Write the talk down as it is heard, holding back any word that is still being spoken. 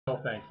No,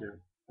 thank you.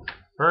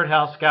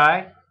 Birdhouse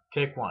guy,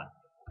 take one.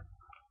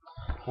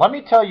 Let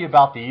me tell you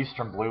about the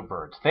eastern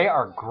bluebirds. They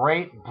are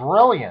great,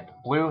 brilliant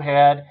blue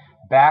head,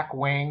 back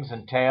wings,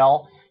 and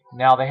tail.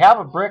 Now they have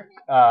a brick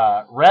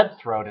red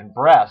throat and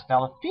breast.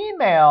 Now the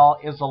female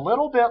is a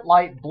little bit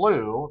light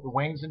blue, the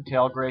wings and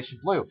tail grayish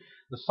and blue.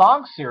 The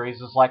song series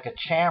is like a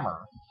chammer.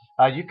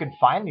 You can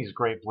find these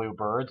great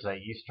bluebirds,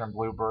 eastern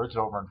bluebirds,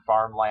 over in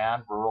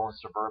farmland, rural and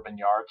suburban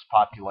yards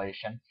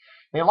population.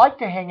 They like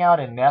to hang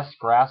out in nest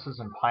grasses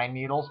and pine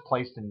needles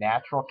placed in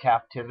natural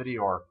captivity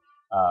or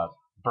uh,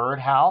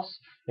 birdhouse.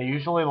 They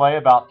usually lay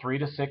about 3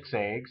 to 6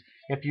 eggs.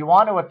 If you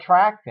want to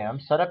attract them,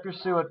 set up your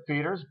suet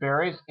feeders,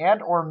 berries,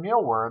 and or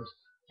mealworms,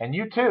 and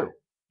you too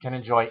can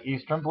enjoy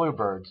eastern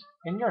bluebirds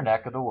in your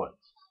neck of the woods.